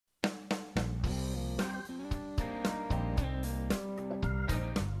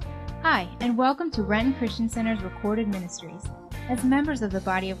Hi, and welcome to Renton Christian Center's Recorded Ministries. As members of the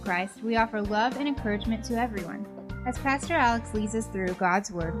body of Christ, we offer love and encouragement to everyone. As Pastor Alex leads us through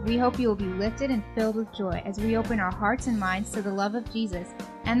God's Word, we hope you will be lifted and filled with joy as we open our hearts and minds to the love of Jesus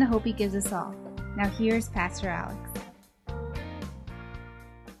and the hope He gives us all. Now here's Pastor Alex.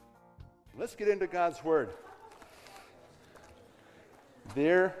 Let's get into God's Word.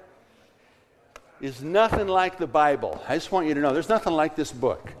 There is nothing like the Bible. I just want you to know, there's nothing like this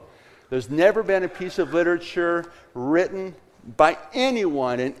book. There's never been a piece of literature written by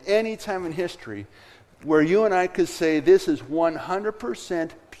anyone in any time in history where you and I could say this is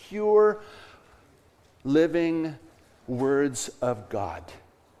 100% pure, living words of God.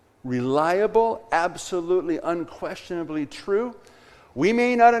 Reliable, absolutely, unquestionably true. We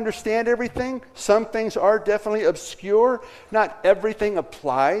may not understand everything. Some things are definitely obscure. Not everything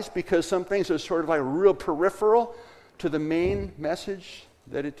applies because some things are sort of like real peripheral to the main message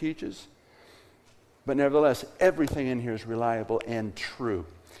that it teaches. But nevertheless, everything in here is reliable and true.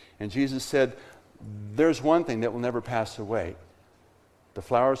 And Jesus said, there's one thing that will never pass away. The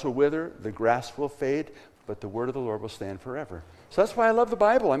flowers will wither, the grass will fade, but the word of the Lord will stand forever. So that's why I love the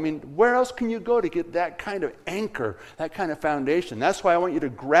Bible. I mean, where else can you go to get that kind of anchor, that kind of foundation? That's why I want you to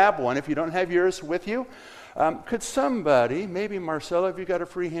grab one if you don't have yours with you. Could somebody, maybe Marcella, if you got a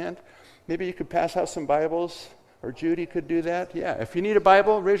free hand, maybe you could pass out some Bibles, or Judy could do that. Yeah, if you need a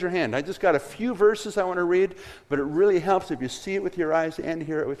Bible, raise your hand. I just got a few verses I want to read, but it really helps if you see it with your eyes and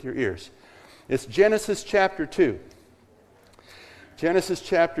hear it with your ears. It's Genesis chapter 2. Genesis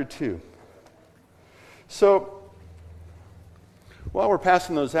chapter 2. So, while we're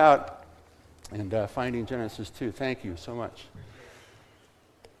passing those out and finding Genesis 2, thank you so much.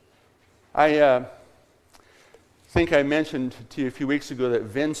 I think I mentioned to you a few weeks ago that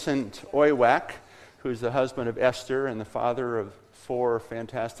Vincent Oywack, who's the husband of Esther and the father of 4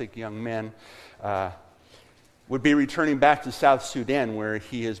 fantastic young men, would be returning back to South Sudan, where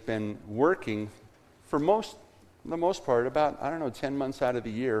he has been working for the most part, about, 10 months out of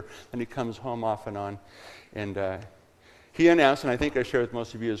the year, and he comes home off and on. And he announced, and I think I shared with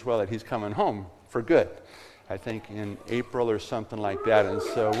most of you as well, that he's coming home for good. I think in April or something like that. And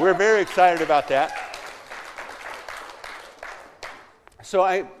so we're very excited about that. So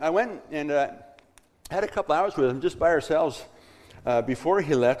I went and had a couple hours with him just by ourselves before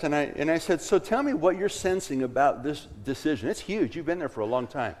he left. And I said, so tell me what you're sensing about this decision. It's huge. You've been there for a long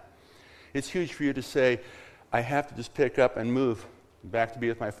time. It's huge for you to say, I have to just pick up and move back to be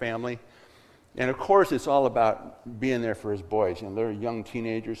with my family. And of course, it's all about being there for his boys. They're young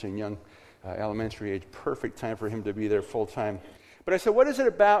teenagers and young elementary age. Perfect time for him to be there full time. But I said, what is it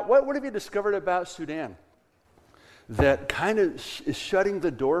about? What have you discovered about Sudan that kind of is shutting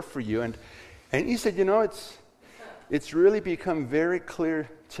the door for you? And he said, it's really become very clear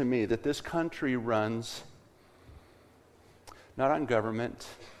to me that this country runs not on government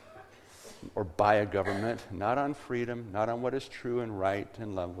or by a government, not on freedom, not on what is true and right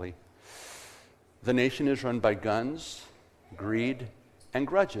and lovely. The nation is run by guns, greed, and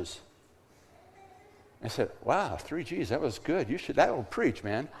grudges. I said, wow, 3 Gs, that was good. That will preach,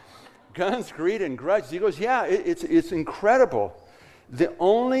 man. Guns, greed, and grudges. He goes, yeah, it's incredible. The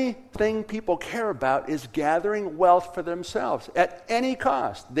only thing people care about is gathering wealth for themselves. At any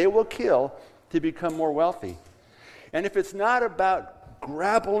cost, they will kill to become more wealthy. And if it's not about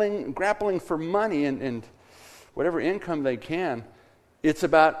grappling for money and whatever income they can, it's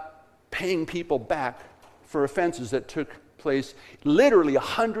about paying people back for offenses that took place literally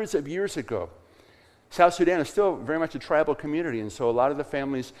hundreds of years ago. South Sudan is still very much a tribal community, and so a lot of the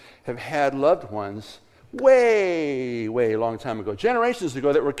families have had loved ones way long time ago, generations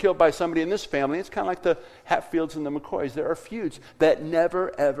ago, that were killed by somebody in this family. It's kind of like the Hatfields and the McCoys. There are feuds that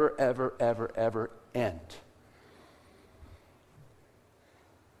never, ever end.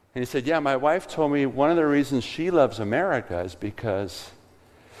 And he said, yeah, my wife told me one of the reasons she loves America is because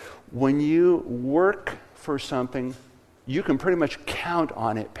when you work for something, you can pretty much count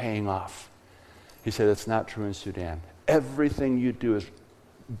on it paying off. He said, it's not true in Sudan. Everything you do is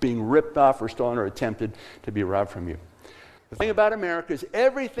being ripped off or stolen or attempted to be robbed from you. The thing about America is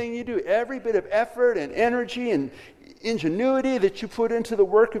everything you do, every bit of effort and energy and ingenuity that you put into the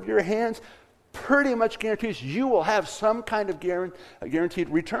work of your hands pretty much guarantees you will have some kind of guaranteed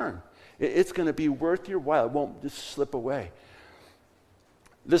return. It's going to be worth your while. It won't just slip away.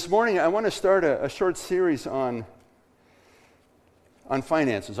 This morning, I want to start a short series on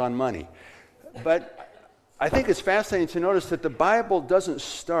finances, on money. But I think it's fascinating to notice that the Bible doesn't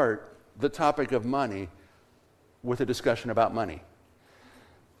start the topic of money with a discussion about money.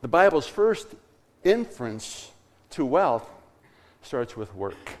 The Bible's first inference to wealth starts with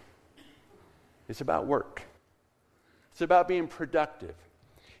work. It's about work. It's about being productive.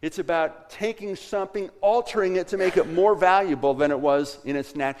 It's about taking something, altering it to make it more valuable than it was in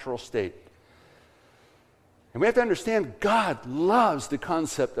its natural state. And we have to understand God loves the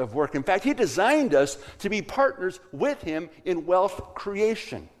concept of work. In fact, He designed us to be partners with Him in wealth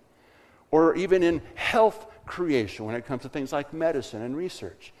creation, or even in health creation when it comes to things like medicine and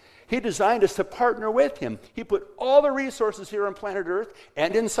research. He designed us to partner with Him. He put all the resources here on planet Earth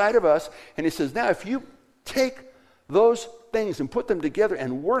and inside of us, and He says, now if you take those things and put them together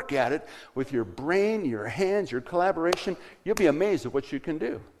and work at it with your brain, your hands, your collaboration, you'll be amazed at what you can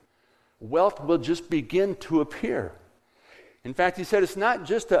do. Wealth will just begin to appear. In fact, He said it's not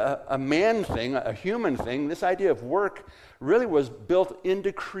just a man thing, a human thing. This idea of work really was built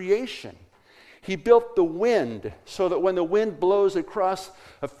into creation. He built the wind so that when the wind blows across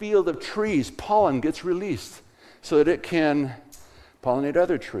a field of trees, pollen gets released so that it can pollinate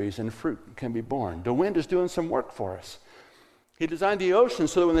other trees and fruit can be born. The wind is doing some work for us. He designed the ocean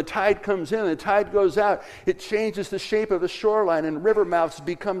so that when the tide comes in and the tide goes out, it changes the shape of the shoreline, and river mouths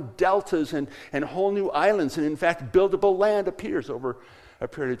become deltas and whole new islands. And in fact, buildable land appears over a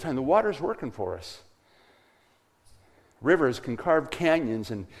period of time. The water's working for us. Rivers can carve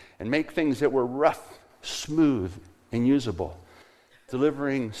canyons and make things that were rough, smooth, and usable,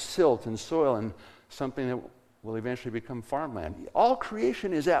 delivering silt and soil and something that will eventually become farmland. All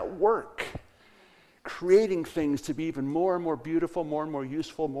creation is at work, creating things to be even more and more beautiful, more and more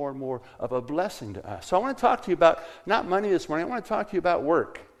useful, more and more of a blessing to us. So I want to talk to you about, not money this morning, I want to talk to you about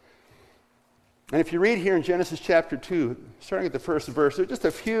work. And if you read here in Genesis chapter 2, starting at the first verse, there are just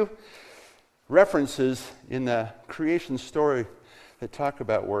a few references in the creation story that talk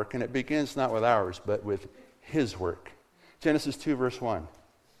about work, and it begins not with ours, but with His work. Genesis 2, verse 1.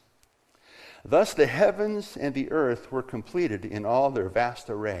 Thus the heavens and the earth were completed in all their vast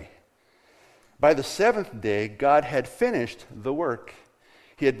array. By the seventh day, God had finished the work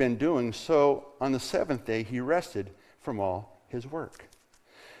He had been doing, so on the seventh day He rested from all His work.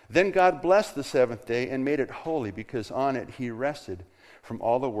 Then God blessed the seventh day and made it holy, because on it He rested from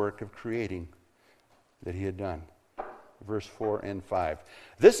all the work of creating that He had done. Verse 4 and 5.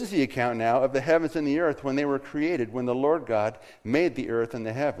 This is the account now of the heavens and the earth when they were created, when the Lord God made the earth and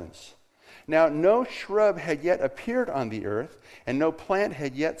the heavens. Now no shrub had yet appeared on the earth, and no plant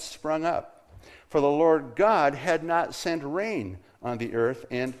had yet sprung up. For the Lord God had not sent rain on the earth,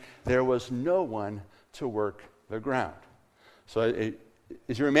 and there was no one to work the ground. So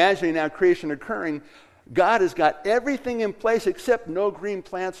as you're imagining now creation occurring, God has got everything in place except no green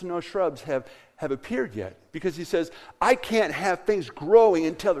plants and no shrubs have appeared yet. Because He says, I can't have things growing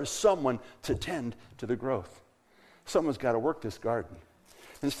until there's someone to tend to the growth. Someone's got to work this garden.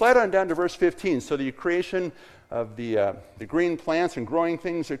 And slide on down to verse 15. So the creation of the green plants and growing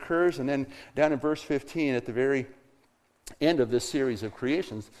things occurs. And then down in verse 15, at the very end of this series of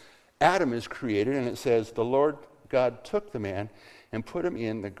creations, Adam is created. And it says, the Lord God took the man and put him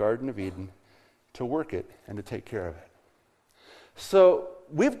in the Garden of Eden to work it and to take care of it. So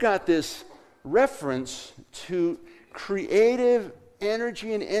we've got this reference to creative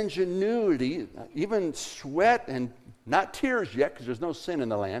energy and ingenuity, even sweat and not tears yet, because there's no sin in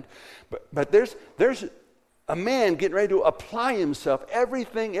the land. But there's a man getting ready to apply himself, every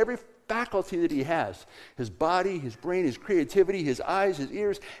faculty that he has, his body, his brain, his creativity, his eyes, his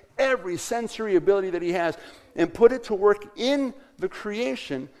ears, every sensory ability that he has, and put it to work in the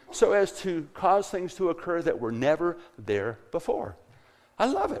creation so as to cause things to occur that were never there before. I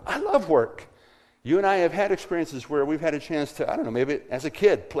love it. I love work. You and I have had experiences where we've had a chance to, I don't know, maybe as a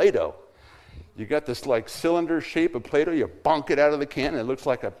kid, Play-Doh. You got this like cylinder shape of Play-Doh, you bonk it out of the can, and it looks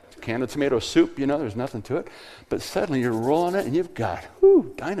like a can of tomato soup, there's nothing to it. But suddenly you're rolling it and you've got,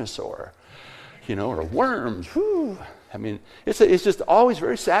 dinosaur, or worms, I mean, it's just always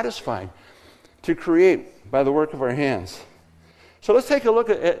very satisfying to create by the work of our hands. So let's take a look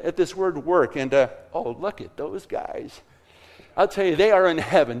at this word work, and look at those guys. I'll tell you, they are in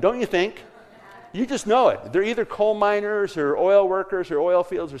heaven, don't you think? You just know it. They're either coal miners or oil workers or oil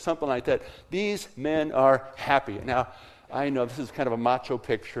fields or something like that. These men are happy. Now, I know this is kind of a macho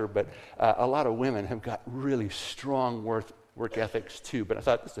picture, but a lot of women have got really strong work ethics too. But I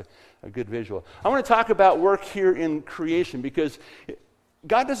thought this is a good visual. I want to talk about work here in creation, because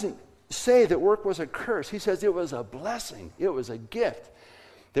God doesn't say that work was a curse. He says it was a blessing. It was a gift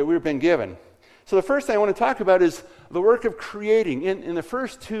that we've been given. So the first thing I want to talk about is the work of creating. In the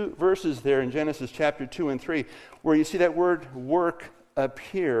first two verses there in Genesis chapter 2 and 3, where you see that word work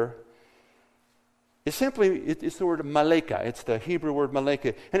appear, it's the word maleka. It's the Hebrew word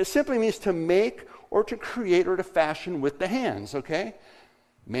maleka. And it simply means to make or to create or to fashion with the hands, okay?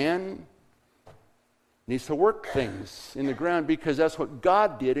 Man needs to work things in the ground because that's what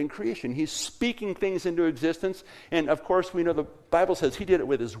God did in creation. He's speaking things into existence. And of course, we know the Bible says he did it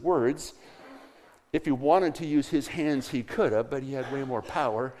with his words. If he wanted to use his hands, he could have, but he had way more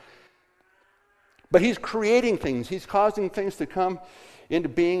power. But he's creating things. He's causing things to come into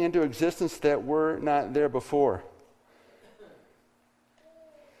being, into existence that were not there before.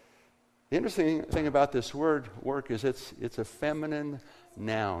 The interesting thing about this word, work, is it's a feminine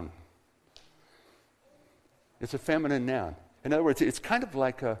noun. It's a feminine noun. In other words, it's kind of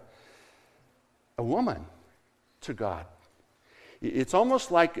like a woman to God. It's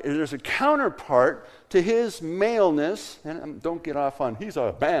almost like there's a counterpart to his maleness. And don't get off on, he's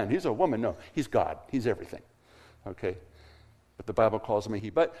a man, he's a woman. No, he's God. He's everything. Okay? But the Bible calls him a he.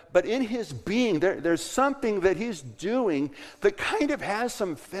 But in his being, there's something that he's doing that kind of has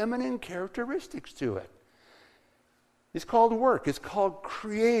some feminine characteristics to it. It's called work. It's called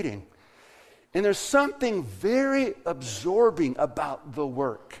creating. And there's something very absorbing about the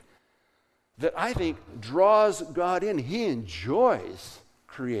work that I think draws God in. He enjoys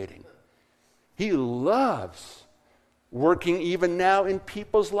creating. He loves working even now in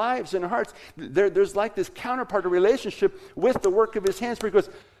people's lives and hearts. There's like this counterpart, a relationship with the work of his hands where he goes,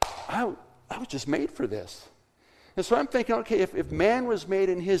 I was just made for this. And so I'm thinking, okay, if man was made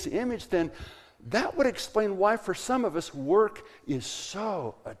in his image, then that would explain why for some of us work is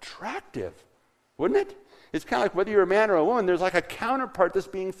so attractive. Wouldn't it? It's kind of like whether you're a man or a woman, there's like a counterpart that's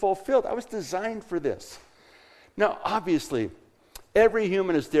being fulfilled. I was designed for this. Now, obviously, every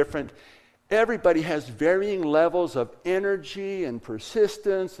human is different. Everybody has varying levels of energy and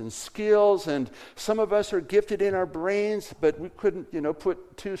persistence and skills, and some of us are gifted in our brains, but we couldn't,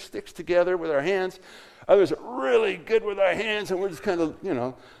 put two sticks together with our hands. Others are really good with our hands, and we're just kind of,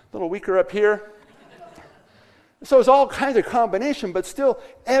 a little weaker up here. So it's all kinds of combination, but still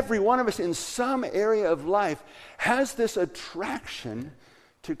every one of us in some area of life has this attraction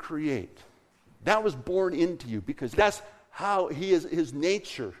to create. That was born into you because that's how his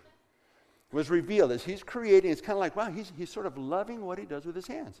nature was revealed. As he's creating, it's kind of like, wow, he's sort of loving what he does with his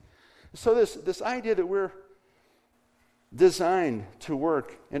hands. So this idea that we're designed to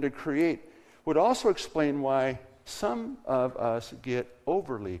work and to create would also explain why some of us get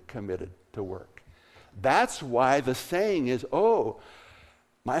overly committed to work. That's why the saying is, oh,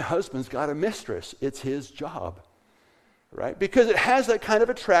 my husband's got a mistress. It's his job, right? Because it has that kind of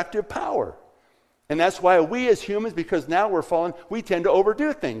attractive power. And that's why we as humans, because now we're fallen, we tend to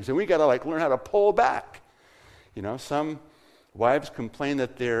overdo things. And we got to learn how to pull back. Some wives complain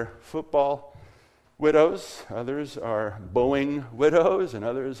that they're football widows. Others are Boeing widows. And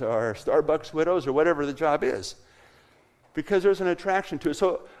others are Starbucks widows or whatever the job is. Because there's an attraction to it.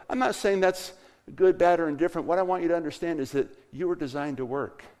 So I'm not saying that's good, bad, or indifferent. What I want you to understand is that you were designed to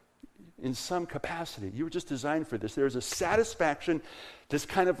work in some capacity. You were just designed for this. There's a satisfaction, this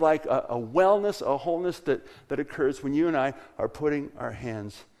kind of like a wellness, a wholeness that occurs when you and I are putting our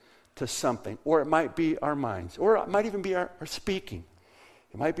hands to something. Or it might be our minds. Or it might even be our speaking.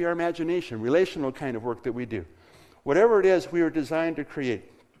 It might be our imagination, relational kind of work that we do. Whatever it is, we were designed to create.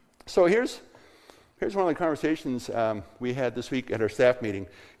 So here's one of the conversations we had this week at our staff meeting.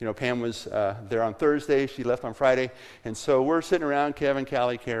 Pam was there on Thursday. She left on Friday. And so we're sitting around, Kevin,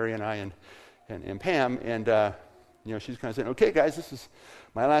 Callie, Carrie, and I, and Pam. And, she's kind of saying, okay, guys, this is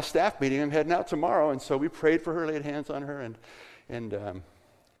my last staff meeting. I'm heading out tomorrow. And so we prayed for her, laid hands on her. And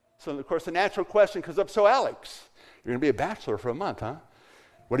so, of course, the natural question comes up, so Alex, you're going to be a bachelor for a month, huh?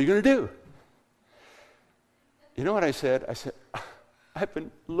 What are you going to do? You know what I said? I said, I've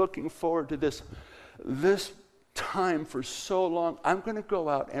been looking forward to this time for so long. I'm going to go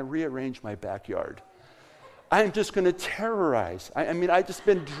out and rearrange my backyard. I'm just going to terrorize. I've just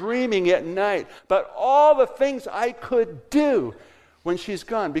been dreaming at night about all the things I could do when she's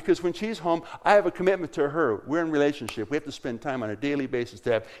gone. Because when she's home, I have a commitment to her. We're in relationship. We have to spend time on a daily basis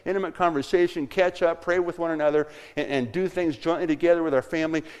to have intimate conversation, catch up, pray with one another, and do things jointly together with our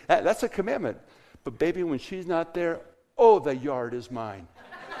family. That's a commitment. But baby, when she's not there, oh, the yard is mine.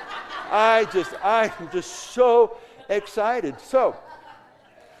 I'm just so excited. So,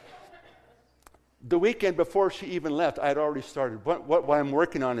 the weekend before she even left, I had already started. What I'm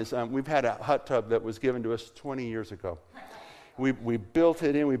working on is we've had a hot tub that was given to us 20 years ago. We built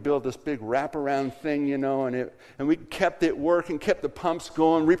it in. We built this big wraparound thing, and we kept it working, kept the pumps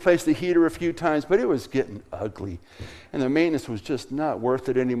going, replaced the heater a few times, but it was getting ugly. And the maintenance was just not worth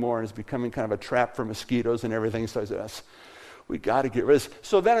it anymore, and it's becoming kind of a trap for mosquitoes and everything. So I said, we got to get rid of this.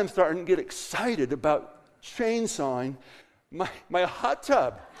 So then I'm starting to get excited about chainsawing my hot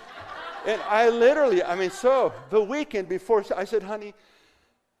tub. And I literally, so the weekend before, I said, honey,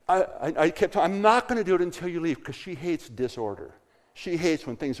 I kept telling, I'm not going to do it until you leave, because she hates disorder. She hates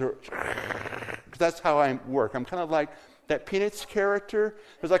when things are, because that's how I work. I'm kind of like that Peanuts character.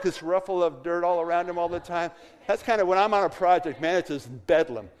 There's like this ruffle of dirt all around him all the time. That's kind of when I'm on a project, man, it's just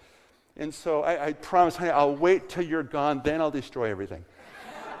bedlam. And so I promise, honey, I'll wait till you're gone, then I'll destroy everything.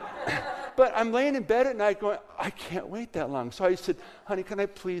 But I'm laying in bed at night going, I can't wait that long. So I said, honey, can I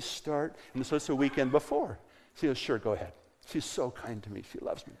please start? And so it's the weekend before. She goes, sure, go ahead. She's so kind to me. She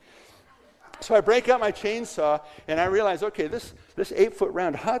loves me. So I break out my chainsaw, and I realize, okay, this 8-foot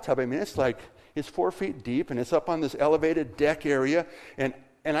round hot tub, I mean, it's 4 feet deep, and it's up on this elevated deck area, and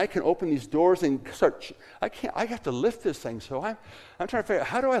I can open these doors and start. I have to lift this thing. So I'm trying to figure out,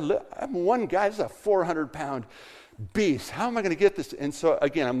 how do I lift? I'm one guy. This is a 400-pound beast. How am I going to get this? And so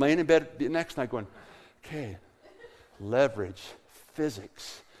again, I'm laying in bed the next night going, okay, leverage,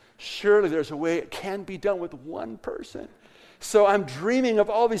 physics. Surely there's a way it can be done with one person. So I'm dreaming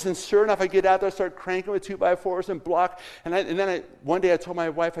of all these, and sure enough, I get out there, start cranking with 2x4s and block. And then one day I told my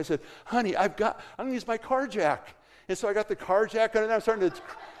wife, I said, honey, I'm going to use my car jack. And so I got the car jack on it, and I'm starting to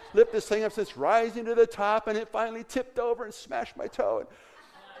lift this thing up, so it's rising to the top, and it finally tipped over and smashed my toe.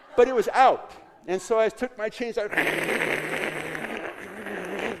 But it was out. And so I took my chainsaw.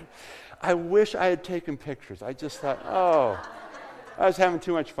 I wish I had taken pictures. I just thought, I was having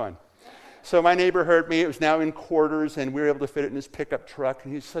too much fun. So my neighbor heard me. It was now in quarters, and we were able to fit it in his pickup truck.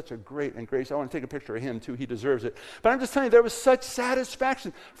 And he's such a great and gracious. I want to take a picture of him, too. He deserves it. But I'm just telling you, there was such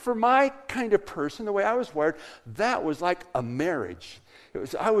satisfaction. For my kind of person, the way I was wired, that was like a marriage.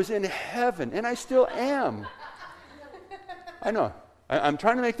 I was in heaven, and I still am. I know. I'm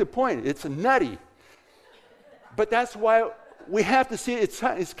trying to make the point. It's nutty. But that's why we have to see it.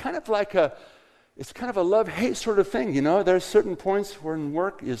 It's kind of like a love-hate sort of thing, you know. There's certain points when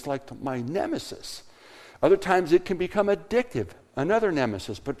work is like my nemesis. Other times it can become addictive, another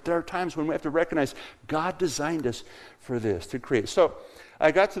nemesis. But there are times when we have to recognize God designed us for this, to create. So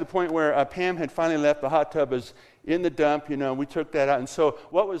I got to the point where Pam had finally left. The hot tub was in the dump, you know. We took that out. And so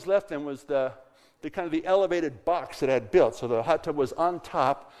what was left then was the kind of the elevated box that I had built. So the hot tub was on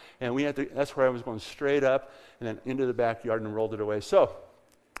top, and that's where I was going straight up and then into the backyard and rolled it away. So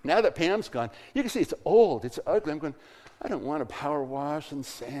now that Pam's gone, you can see it's old, it's ugly. I'm going, I don't want to power wash and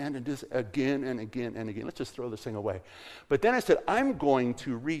sand and just again and again and again. Let's just throw this thing away. But then I said, I'm going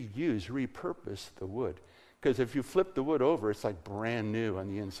to repurpose the wood. Because if you flip the wood over, it's like brand new on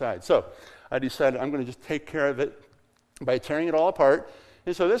the inside. So I decided I'm going to just take care of it by tearing it all apart.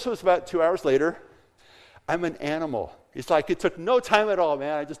 And so this was about 2 hours later. I'm an animal. It's like it took no time at all,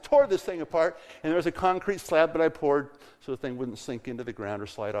 man. I just tore this thing apart, and there was a concrete slab that I poured so the thing wouldn't sink into the ground or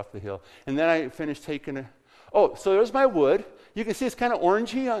slide off the hill. And then I finished taking it. Oh, so there's my wood. You can see it's kind of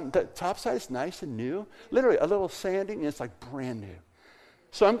orangey on the top side. It's nice and new. Literally a little sanding, and it's like brand new.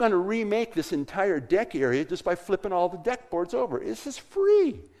 So I'm going to remake this entire deck area just by flipping all the deck boards over. This is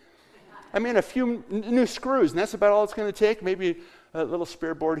free. I mean, a few new screws, and that's about all it's going to take. Maybe a little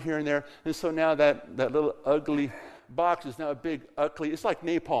spare board here and there. And so now that little ugly box is now a big, ugly, it's like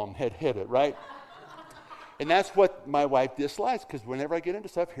napalm had hit it, right? And that's what my wife dislikes, because whenever I get into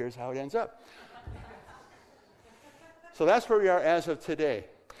stuff, here's how it ends up. So that's where we are as of today.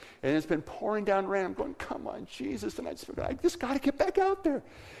 And it's been pouring down rain. I'm going, come on, Jesus. And I just got to get back out there.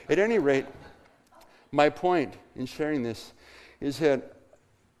 At any rate, my point in sharing this is that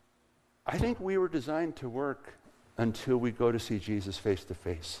I think we were designed to work until we go to see Jesus face to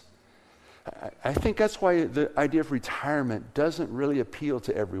face. I think that's why the idea of retirement doesn't really appeal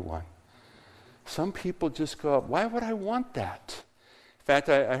to everyone. Some people just go, why would I want that? In fact,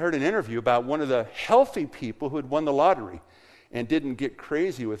 I heard an interview about one of the healthy people who had won the lottery and didn't get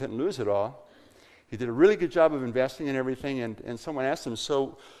crazy with it and lose it all. He did a really good job of investing in everything, and someone asked him,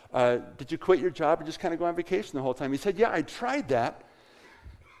 so did you quit your job and just kind of go on vacation the whole time? He said, yeah, I tried that,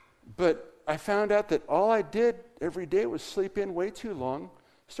 but I found out that all I did every day was sleep in way too long,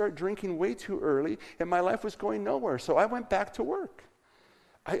 start drinking way too early, and my life was going nowhere. So I went back to work.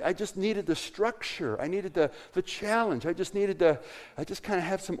 I just needed the structure. I needed the challenge. I just kind of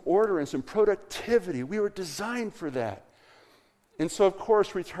have some order and some productivity. We were designed for that. And so, of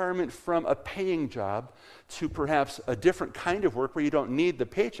course, retirement from a paying job to perhaps a different kind of work where you don't need the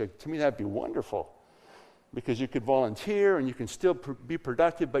paycheck, to me that'd be wonderful. Because you could volunteer and you can still be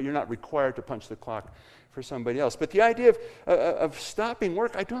productive, but you're not required to punch the clock for somebody else. But the idea of stopping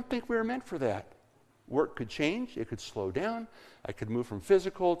work, I don't think we were meant for that. Work could change. It could slow down. I could move from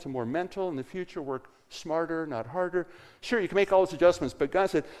physical to more mental in the future, work smarter, not harder. Sure, you can make all those adjustments, but God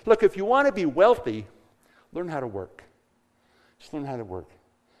said, look, if you want to be wealthy, learn how to work. Just learn how to work.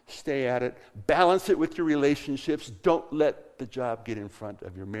 Stay at it. Balance it with your relationships. Don't let the job get in front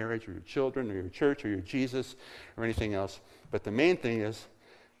of your marriage or your children or your church or your Jesus or anything else. But the main thing is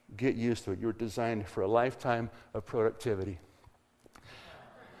get used to it. You're designed for a lifetime of productivity.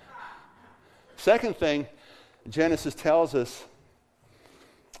 Second thing Genesis tells us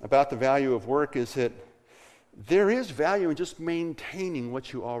about the value of work is that there is value in just maintaining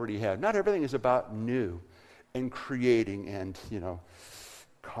what you already have. Not everything is about new and creating and,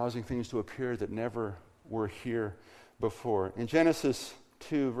 causing things to appear that never were here before. In Genesis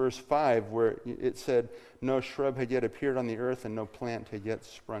 2, verse 5, where it said, no shrub had yet appeared on the earth and no plant had yet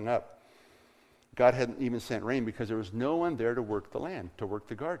sprung up. God hadn't even sent rain because there was no one there to work the land, to work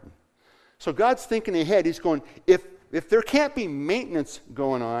the garden. So God's thinking ahead. He's going, if there can't be maintenance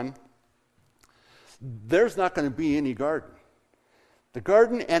going on, there's not going to be any garden. The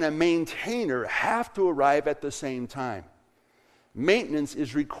garden and a maintainer have to arrive at the same time. Maintenance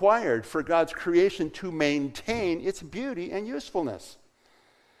is required for God's creation to maintain its beauty and usefulness.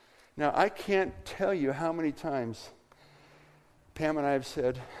 Now, I can't tell you how many times Pam and I have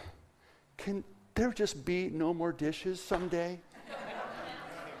said, can there just be no more dishes someday?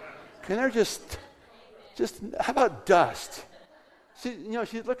 Can there just how about dust?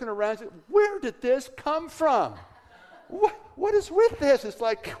 She's looking around, saying, where did this come from? What is with this? It's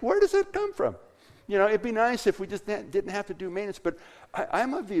like, where does it come from? It'd be nice if we just didn't have to do maintenance, but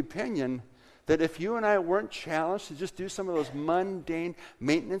I'm of the opinion that if you and I weren't challenged to just do some of those mundane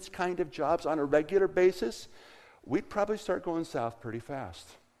maintenance kind of jobs on a regular basis, we'd probably start going south pretty fast.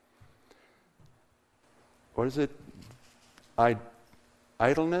 What is it?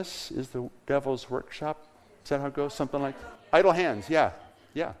 Idleness is the devil's workshop? Is that how it goes? Something like that? Idle hands, yeah.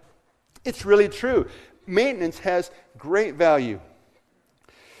 It's really true. Maintenance has great value.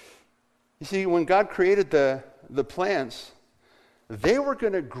 You see, when God created the plants, they were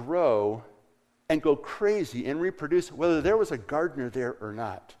going to grow and go crazy and reproduce whether there was a gardener there or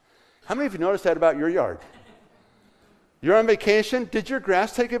not. How many of you noticed that about your yard? You're on vacation. Did your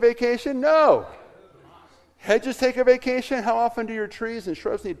grass take a vacation? No. Hedges take a vacation. How often do your trees and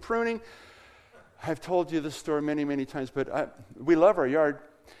shrubs need pruning? I've told you this story many, many times, but we love our yard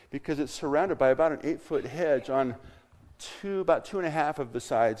because it's surrounded by about an 8-foot hedge on about 2.5 of the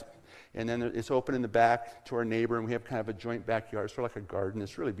sides. And then it's open in the back to our neighbor, and we have kind of a joint backyard. It's sort of like a garden.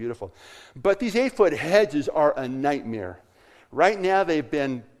 It's really beautiful. But these 8-foot hedges are a nightmare. Right now, they've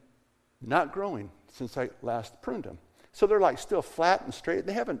been not growing since I last pruned them. So they're like still flat and straight.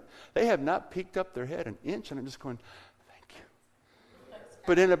 They have not peeked up their head an inch, and I'm just going, thank you.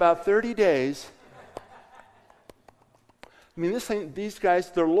 But in about 30 days, these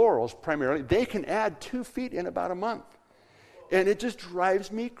guys, they're laurels primarily. They can add 2 feet in about a month. And it just drives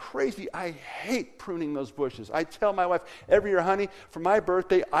me crazy. I hate pruning those bushes. I tell my wife every year, honey, for my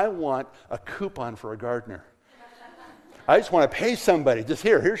birthday, I want a coupon for a gardener. I just want to pay somebody. Just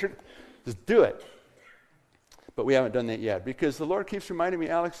just do it. But we haven't done that yet because the Lord keeps reminding me,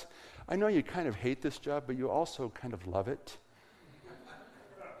 Alex, I know you kind of hate this job, but you also kind of love it.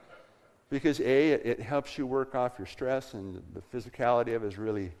 Because it helps you work off your stress, and the physicality of it is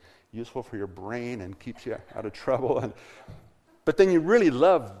really useful for your brain and keeps you out of trouble. But then you really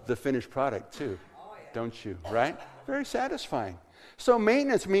love the finished product too, don't you, right? Very satisfying. So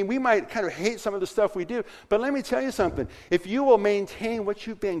maintenance, we might kind of hate some of the stuff we do, but let me tell you something. If you will maintain what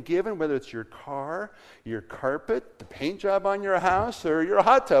you've been given, whether it's your car, your carpet, the paint job on your house, or your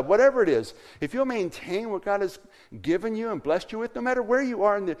hot tub, whatever it is, if you'll maintain what God has given you and blessed you with, no matter where you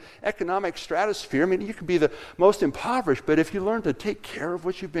are in the economic stratosphere, you could be the most impoverished, but if you learn to take care of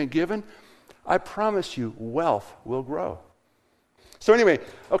what you've been given, I promise you, wealth will grow. So anyway,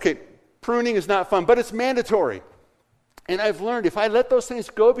 okay, pruning is not fun, but it's mandatory. And I've learned if I let those things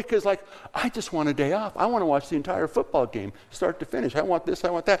go because I just want a day off. I want to watch the entire football game, start to finish. I want this, I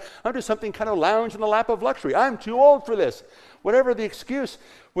want that. I'll do something kind of lounge in the lap of luxury. I'm too old for this. Whatever the excuse.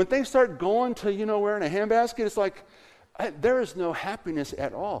 When things start going to, wearing a handbasket, it's like there is no happiness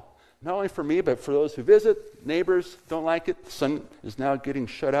at all. Not only for me, but for those who visit. Neighbors don't like it. The sun is now getting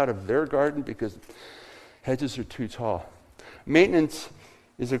shut out of their garden because hedges are too tall. Maintenance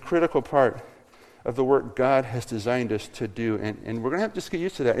is a critical part of the work God has designed us to do, and we're going to have to just get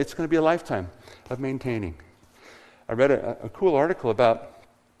used to that. It's going to be a lifetime of maintaining. I read a cool article about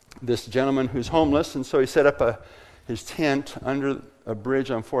this gentleman who's homeless, and so he set up his tent under a bridge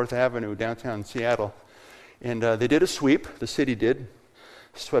on 4th Avenue downtown Seattle, and they did a sweep, the city did,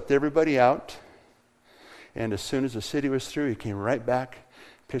 swept everybody out, and as soon as the city was through, he came right back,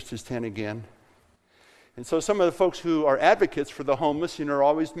 pitched his tent again. And so some of the folks who are advocates for the homeless, are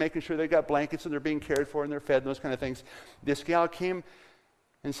always making sure they got blankets and they're being cared for and they're fed and those kind of things. This gal came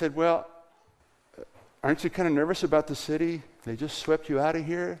and said, well, aren't you kind of nervous about the city? They just swept you out of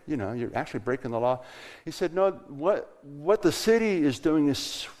here. You know, you're actually breaking the law. He said, no, what the city is doing is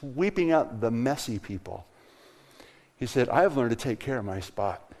sweeping out the messy people. He said, I've learned to take care of my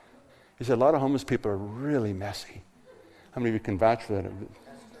spot. He said, a lot of homeless people are really messy. How many of you can vouch for that?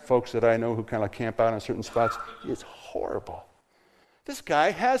 Folks that I know who kind of camp out on certain spots, it's horrible. This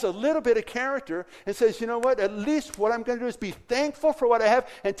guy has a little bit of character and says, you know what, at least what I'm going to do is be thankful for what I have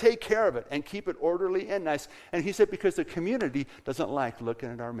and take care of it and keep it orderly and nice. And he said, because the community doesn't like looking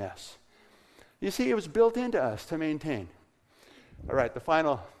at our mess. You see, it was built into us to maintain. All right, the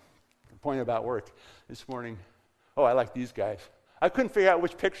final point about work this morning. Oh, I like these guys. I couldn't figure out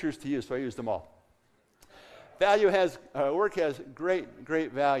which pictures to use, so I used them all. Work has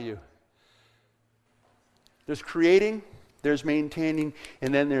great value. There's creating, there's maintaining,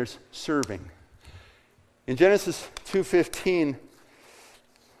 and then there's serving. In Genesis 2:15,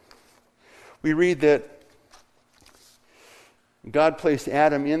 we read that God placed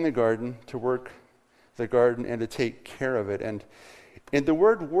Adam in the garden to work the garden and to take care of it. And the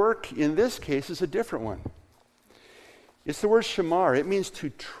word work in this case is a different one. It's the word shamar. It means to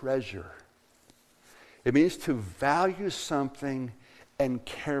treasure. It means to value something and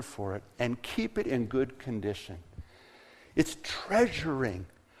care for it and keep it in good condition. It's treasuring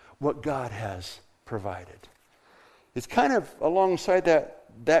what God has provided. It's kind of alongside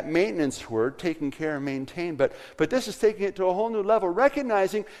that maintenance word, taking care and maintain, but this is taking it to a whole new level,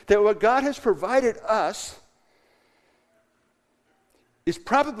 recognizing that what God has provided us is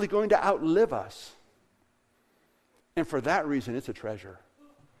probably going to outlive us. And for that reason, it's a treasure.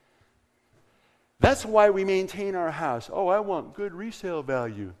 That's why we maintain our house. Oh, I want good resale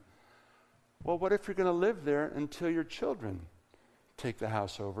value. Well, what if you're going to live there until your children take the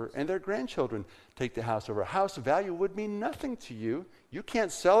house over and their grandchildren take the house over? House value would mean nothing to you. You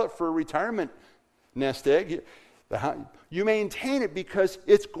can't sell it for a retirement nest egg. You maintain it because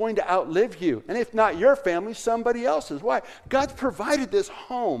it's going to outlive you. And if not your family, somebody else's. Why? God's provided this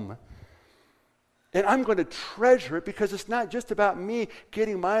home. And I'm going to treasure it because it's not just about me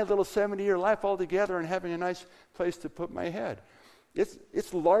getting my little 70-year life all together and having a nice place to put my head.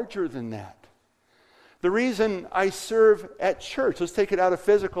 It's larger than that. The reason I serve at church, let's take it out of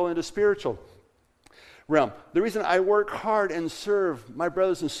physical into spiritual realm. The reason I work hard and serve my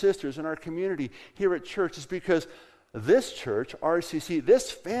brothers and sisters in our community here at church is because this church, RCC,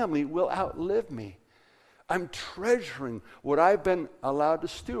 this family will outlive me. I'm treasuring what I've been allowed to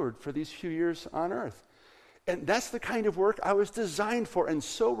steward for these few years on earth. And that's the kind of work I was designed for, and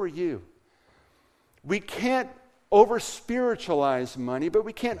so were you. We can't over-spiritualize money, but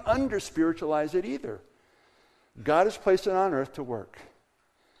we can't under-spiritualize it either. God has placed it on earth to work.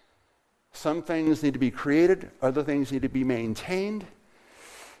 Some things need to be created, other things need to be maintained,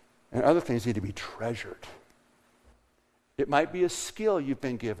 and other things need to be treasured. It might be a skill you've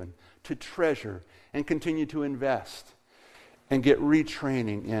been given to treasure and continue to invest and get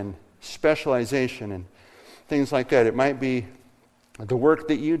retraining and specialization and things like that. It might be the work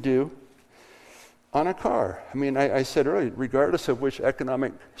that you do on a car. I mean, I said earlier, regardless of which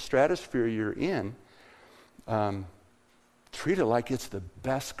economic stratosphere you're in, treat it like it's the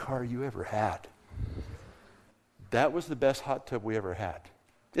best car you ever had. That was the best hot tub we ever had.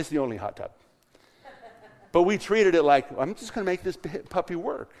 It's the only hot tub. But we treated it like, I'm just going to make this puppy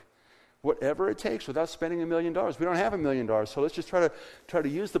work. Whatever it takes without spending $1 million. We don't have $1 million, so let's just try to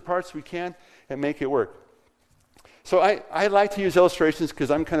use the parts we can and make it work. So I like to use illustrations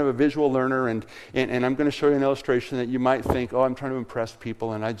because I'm kind of a visual learner, and I'm going to show you an illustration that you might think, oh, I'm trying to impress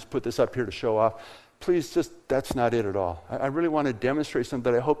people, and I just put this up here to show off. Please, that's not it at all. I really want to demonstrate something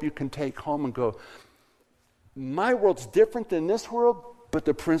that I hope you can take home and go, my world's different than this world, but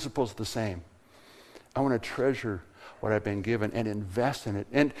the principle's the same. I want to treasure what I've been given and invest in it.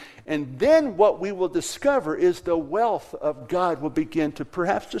 And then what we will discover is the wealth of God will begin to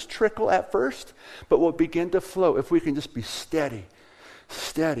perhaps just trickle at first, but will begin to flow if we can just be steady,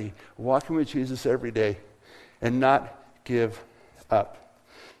 walking with Jesus every day and not give up.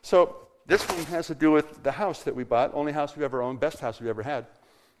 So this one has to do with the house that we bought, only house we've ever owned, best house we've ever had.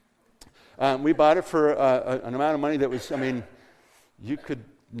 We bought it for an amount of money that was, you could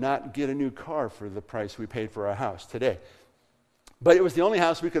not get a new car for the price we paid for our house today. But it was the only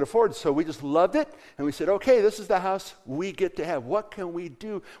house we could afford, so we just loved it, and we said, okay, this is the house we get to have. What can we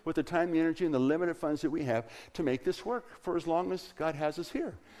do with the time, the energy, and the limited funds that we have to make this work for as long as God has us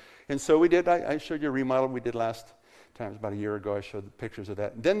here? And so we did. I showed you a remodel we did last time. It was about a year ago. I showed the pictures of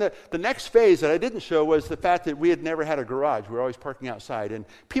that. And then the next phase that I didn't show was the fact that we had never had a garage. We were always parking outside, and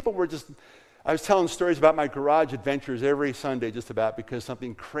people were just I was telling stories about my garage adventures every Sunday just about, because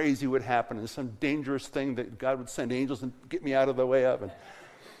something crazy would happen and some dangerous thing that God would send angels and get me out of the way of.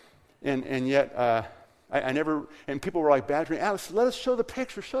 And yet I never, and people were like badgering, Alex, let us show the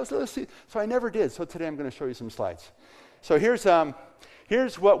picture, let us see. So I never did. So today I'm going to show you some slides. So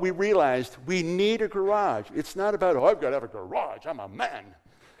here's what we realized. We need a garage. It's not about, I've got to have a garage, I'm a man.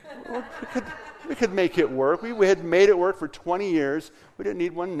 Well, we could make it work. We had made it work for 20 years. We didn't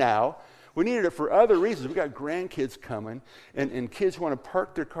need one now. We needed it for other reasons. We got grandkids coming, and kids who want to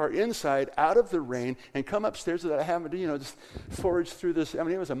park their car inside, out of the rain, and come upstairs without having to, just forage through this. I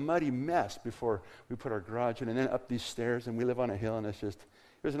mean, it was a muddy mess before we put our garage in, and then up these stairs, and we live on a hill, and it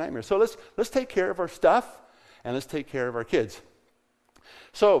was a nightmare. So let's take care of our stuff, and let's take care of our kids.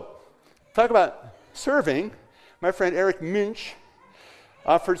 So, talk about serving. My friend Eric Munch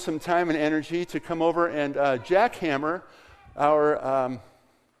offered some time and energy to come over and jackhammer our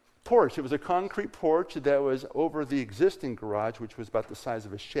porch. It was a concrete porch that was over the existing garage, which was about the size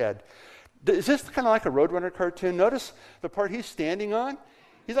of a shed. Is this kind of like a Roadrunner cartoon? Notice the part he's standing on.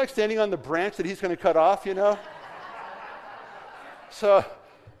 He's like standing on the branch that he's going to cut off, So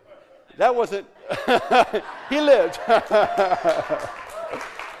that wasn't, he lived.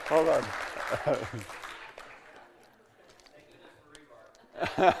 Hold on.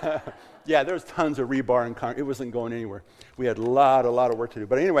 Yeah, there was tons of rebar and concrete. It wasn't going anywhere. We had a lot of work to do.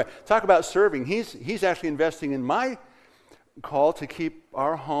 But anyway, talk about serving. He's actually investing in my call to keep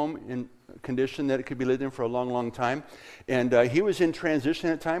our home in condition that it could be lived in for a long, long time. And he was in transition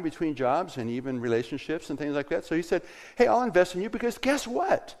at time between jobs and even relationships and things like that. So he said, hey, I'll invest in you because guess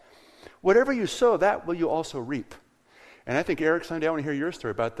what? Whatever you sow, that will you also reap. And I think, Eric, someday I want to hear your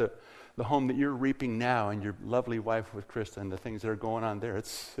story about the home that you're reaping now and your lovely wife with Krista and the things that are going on there.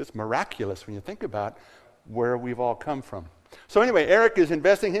 It's miraculous when you think about where we've all come from. So anyway, Eric is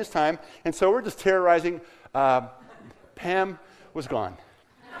investing his time, and so we're just terrorizing. Pam was gone.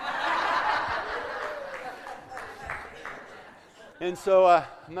 And so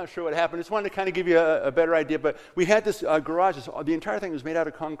I'm not sure what happened. I just wanted to kind of give you a better idea. But we had this garage. The entire thing was made out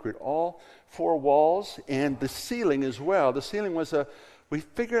of concrete, all 4 walls, and the ceiling as well. The ceiling was we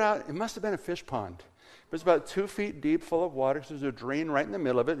figured out it must have been a fish pond. It was about 2 feet deep, full of water. So there's a drain right in the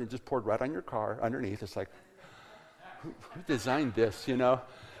middle of it, and it just poured right on your car underneath. It's like, who designed this,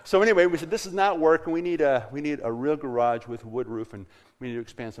 So anyway, we said, this is not working. We need a real garage with a wood roof, and we need to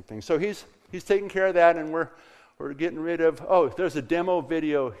expand some things. So he's taking care of that, and we're getting rid of, there's a demo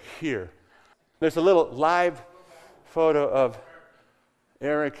video here. There's a little live photo of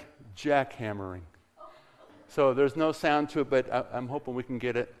Eric jackhammering. So there's no sound to it, but I'm hoping we can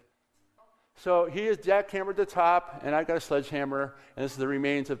get it. So he has jackhammered the top, and I've got a sledgehammer, and this is the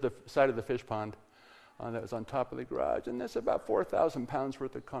remains of the side of the fish pond that was on top of the garage, and that's about 4,000 pounds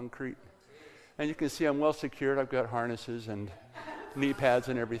worth of concrete. And you can see I'm well secured. I've got harnesses and knee pads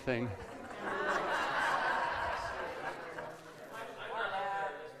and everything.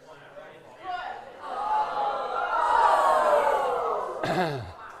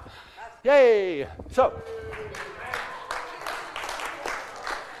 Yay! So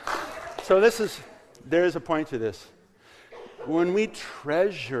there is a point to this. When we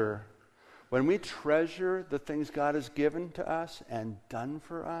treasure the things God has given to us and done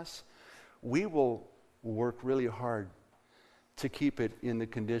for us, we will work really hard to keep it in the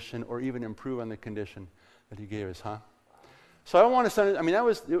condition or even improve on the condition that He gave us, huh? So I don't want to send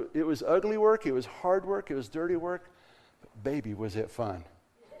it, it was ugly work, it was hard work, it was dirty work, but baby, was it fun.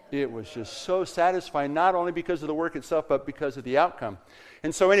 It was just so satisfying, not only because of the work itself, but because of the outcome.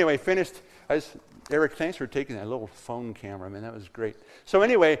 And so anyway, finished. Eric, thanks for taking that little phone camera. That was great. So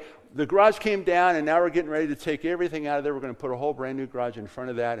anyway, the garage came down, and now we're getting ready to take everything out of there. We're going to put a whole brand new garage in front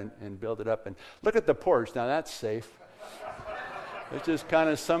of that and build it up. And look at the porch. Now that's safe. It's just kind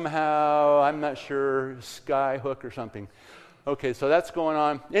of somehow, I'm not sure, sky hook or something. Okay, so that's going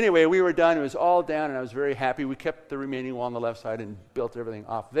on. Anyway, we were done. It was all down, and I was very happy. We kept the remaining wall on the left side and built everything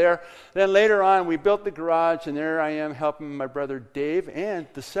off there. Then later on, we built the garage, and there I am helping my brother Dave and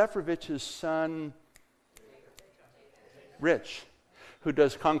the Sefrovich's son, Rich, who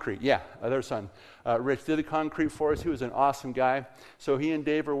does concrete. Yeah, their son, Rich, did the concrete for us. He was an awesome guy. So he and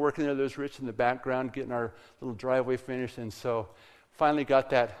Dave were working there. There's Rich in the background getting our little driveway finished, and so finally got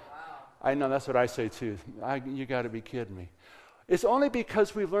that. Wow. I know, that's what I say too. You got to be kidding me. It's only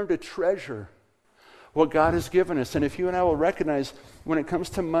because we've learned to treasure what God has given us. And if you and I will recognize when it comes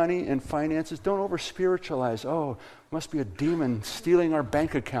to money and finances, don't over-spiritualize. Oh, must be a demon stealing our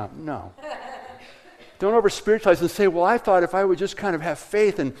bank account. No. Don't over-spiritualize and say, well, I thought if I would just kind of have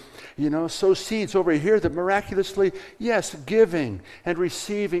faith and, sow seeds over here that miraculously, yes, giving and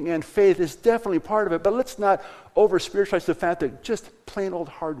receiving and faith is definitely part of it, but let's not over-spiritualize the fact that just plain old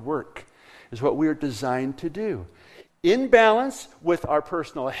hard work is what we are designed to do. In balance with our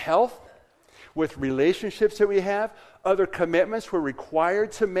personal health, with relationships that we have, other commitments we're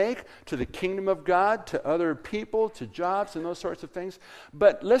required to make to the kingdom of God, to other people, to jobs, and those sorts of things.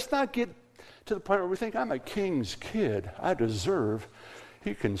 But let's not get to the point where we think, I'm a king's kid. I deserve.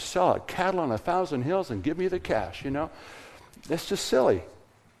 He can sell a cattle on 1,000 hills and give me the cash, That's just silly.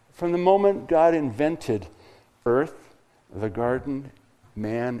 From the moment God invented earth, the garden,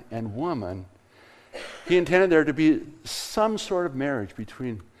 man, and woman, he intended there to be some sort of marriage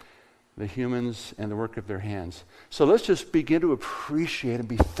between the humans and the work of their hands. So let's just begin to appreciate and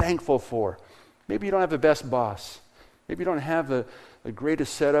be thankful for. Maybe you don't have the best boss. Maybe you don't have the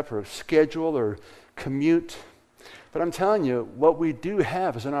greatest setup or schedule or commute. But I'm telling you, what we do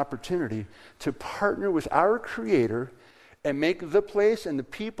have is an opportunity to partner with our Creator and make the place and the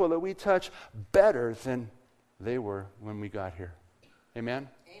people that we touch better than they were when we got here. Amen?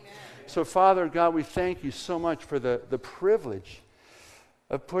 Amen. So, Father God, we thank you so much for the privilege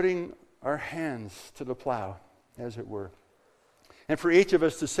of putting our hands to the plow, as it were. And for each of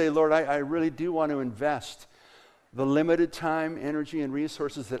us to say, Lord, I really do want to invest the limited time, energy, and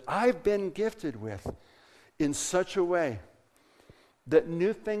resources that I've been gifted with in such a way that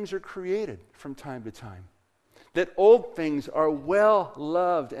new things are created from time to time, that old things are well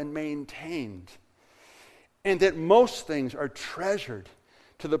loved and maintained, and that most things are treasured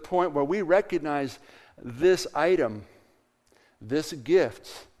to the point where we recognize this item, this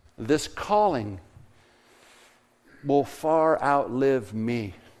gift, this calling will far outlive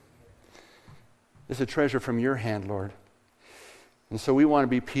me. It's a treasure from your hand, Lord. And so we want to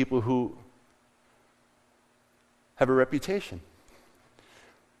be people who have a reputation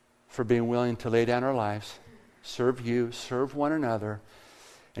for being willing to lay down our lives, serve you, serve one another,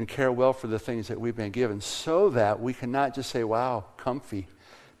 and care well for the things that we've been given, so that we can not just say, wow, comfy.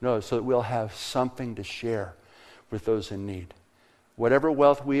 No, so that we'll have something to share with those in need. Whatever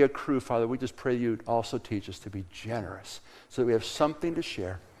wealth we accrue, Father, we just pray you also teach us to be generous so that we have something to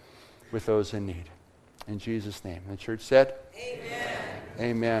share with those in need. In Jesus' name. And the church said? Amen.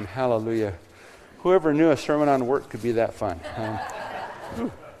 Amen. Hallelujah. Whoever knew a sermon on work could be that fun.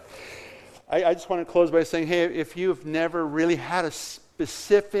 I just want to close by saying, hey, if you've never really had a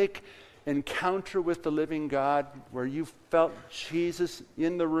specific encounter with the living God where you felt Jesus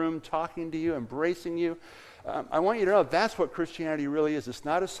in the room talking to you, embracing you, I want you to know that's what Christianity really is. It's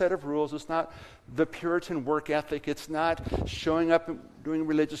not a set of rules. It's not the Puritan work ethic. It's not showing up and doing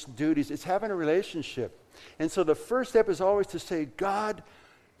religious duties. It's having a relationship. And so the first step is always to say, God,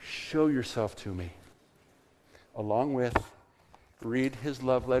 show yourself to me. Along with, read his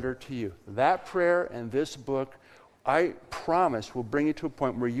love letter to you. That prayer and this book, I promise, will bring you to a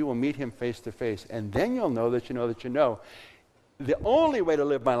point where you will meet him face to face. And then you'll know that you know that you know. The only way to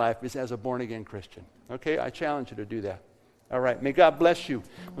live my life is as a born-again Christian. Okay? I challenge you to do that. All right. May God bless you.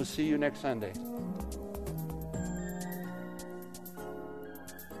 We'll see you next Sunday.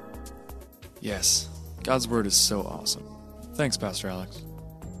 Yes, God's Word is so awesome. Thanks, Pastor Alex.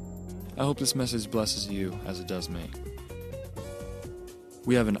 I hope this message blesses you as it does me.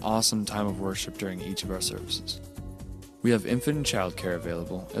 We have an awesome time of worship during each of our services. We have infant and child care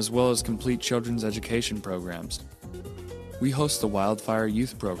available, as well as complete children's education programs. We host the Wildfire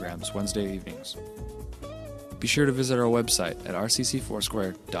Youth programs Wednesday evenings. Be sure to visit our website at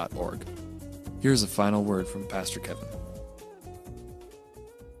rccfoursquare.org. Here's a final word from Pastor Kevin.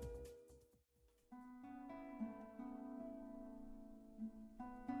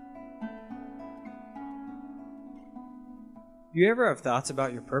 Do you ever have thoughts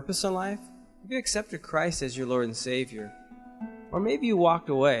about your purpose in life? Have you accepted Christ as your Lord and Savior? Or maybe you walked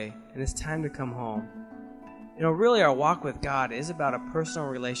away and it's time to come home. You know, really our walk with God is about a personal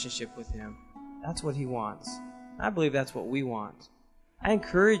relationship with Him. That's what He wants. I believe that's what we want. I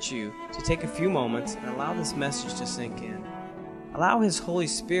encourage you to take a few moments and allow this message to sink in. Allow His Holy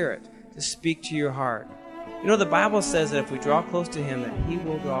Spirit to speak to your heart. You know, the Bible says that if we draw close to Him, that He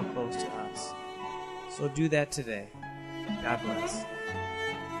will draw close to us. So do that today. God bless.